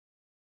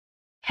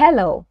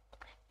Hello,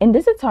 in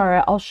this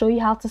tutorial I'll show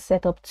you how to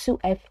set up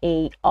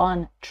 2FA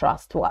on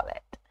Trust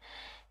Wallet.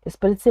 It's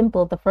pretty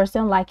simple. The first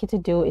thing I'd like you to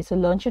do is to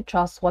launch your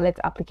Trust Wallet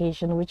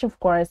application, which of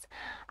course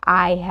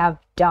I have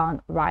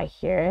done right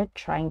here,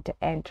 trying to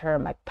enter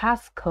my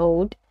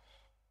passcode,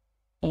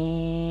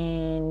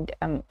 and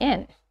I'm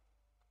in.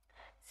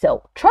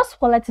 So Trust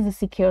Wallet is a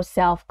secure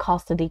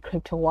self-custody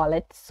crypto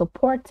wallet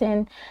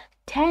supporting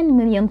 10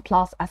 million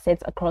plus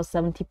assets across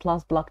 70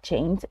 plus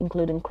blockchains,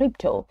 including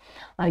crypto.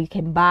 Now you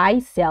can buy,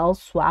 sell,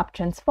 swap,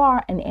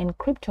 transfer, and earn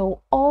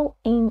crypto all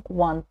in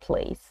one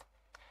place.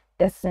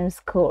 That seems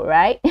cool,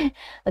 right?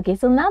 Okay,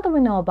 so now that we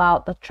know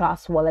about the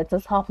Trust Wallet,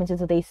 let's hop into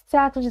today's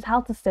task, which is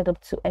how to set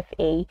up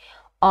 2FA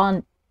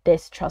on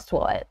this Trust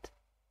Wallet.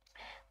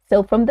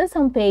 So from this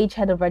homepage,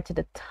 head over to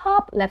the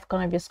top left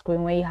corner of your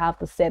screen where you have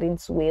the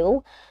settings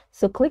wheel.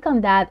 So click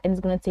on that and it's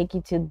going to take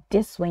you to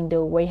this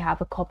window where you have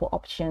a couple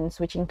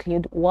options, which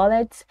include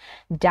wallets,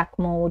 dark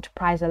mode,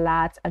 price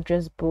alerts,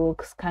 address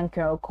book, scan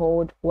QR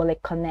code,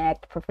 wallet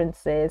connect,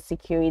 preferences,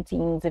 security,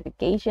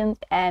 notifications,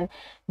 and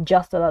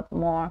just a lot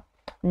more.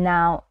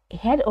 Now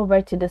head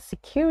over to the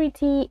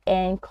security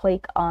and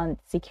click on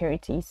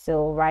security.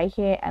 So right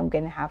here I'm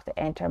gonna have to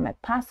enter my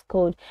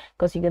passcode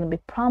because you're gonna be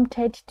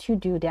prompted to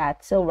do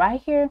that. So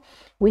right here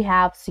we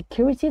have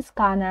security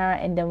scanner,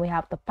 and then we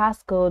have the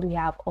passcode, we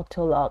have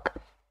auto lock,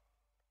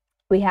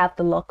 we have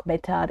the lock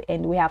method,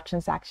 and we have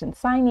transaction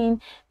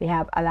signing, we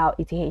have allow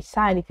ETH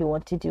sign if you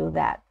want to do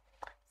that.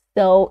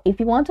 So if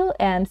you want to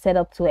set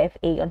up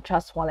 2FA on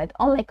Trust Wallet,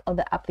 unlike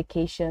other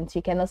applications,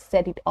 you cannot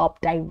set it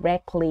up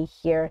directly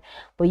here,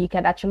 but you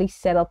can actually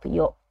set up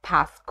your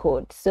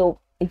passcode. So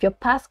if your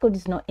passcode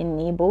is not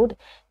enabled,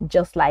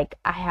 just like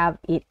I have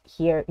it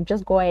here,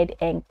 just go ahead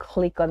and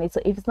click on it. So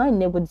if it's not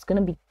enabled, it's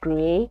going to be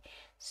gray.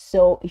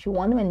 So if you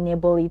want to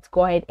enable it,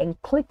 go ahead and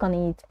click on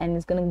it, and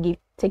it's going to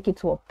take you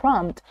to a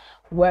prompt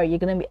where you're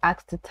going to be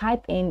asked to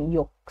type in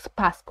your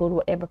passcode,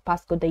 whatever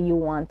passcode that you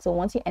want. So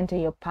once you enter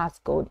your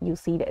passcode, you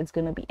see that it's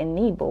going to be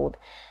enabled.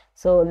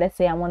 So let's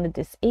say I want to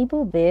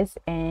disable this,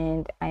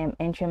 and I am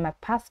entering my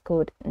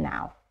passcode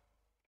now.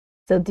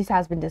 So this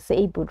has been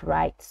disabled,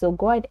 right? So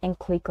go ahead and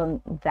click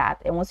on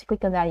that, and once you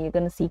click on that, you're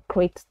going to see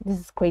create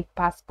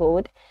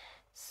passcode.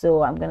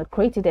 So I'm going to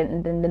create it,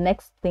 and then the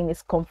next thing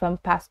is confirm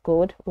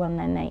passcode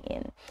 199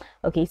 in.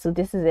 Okay, so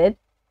this is it.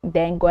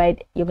 Then go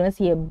ahead, you're going to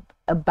see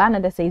a banner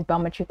that says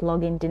biometric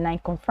login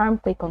denied. Confirm,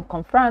 click on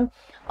confirm.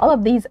 All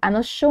of these are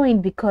not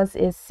showing because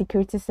it's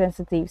security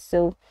sensitive,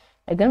 so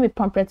you're going to be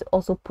prompted to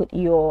also put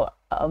your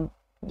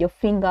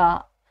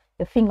finger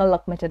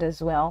lock method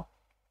as well.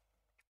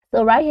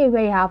 So right here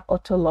where you have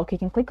auto lock, you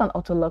can click on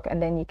auto lock,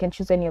 and then you can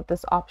choose any of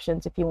those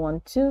options if you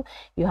want to.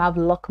 You have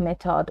lock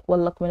method. What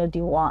lock method do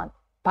you want?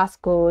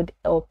 Passcode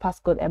or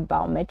passcode and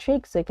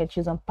biometric. So you can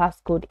choose on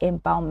passcode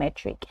and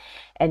biometric,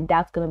 and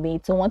that's going to be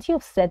it. So once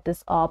you've set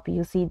this up,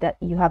 you see that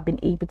you have been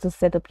able to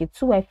set up your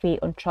 2FA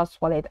on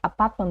Trust Wallet.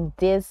 Apart from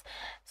these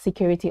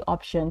security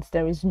options,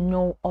 there is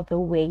no other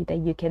way that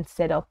you can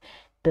set up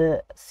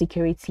the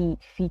security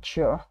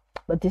feature,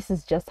 but this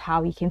is just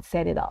how you can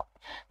set it up.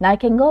 Now I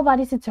can go over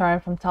this tutorial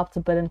from top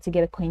to bottom to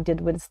get acquainted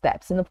with the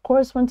steps, and of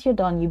course once you're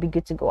done, you'll be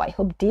good to go. I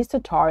hope this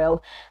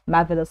tutorial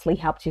marvelously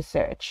helped you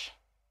search.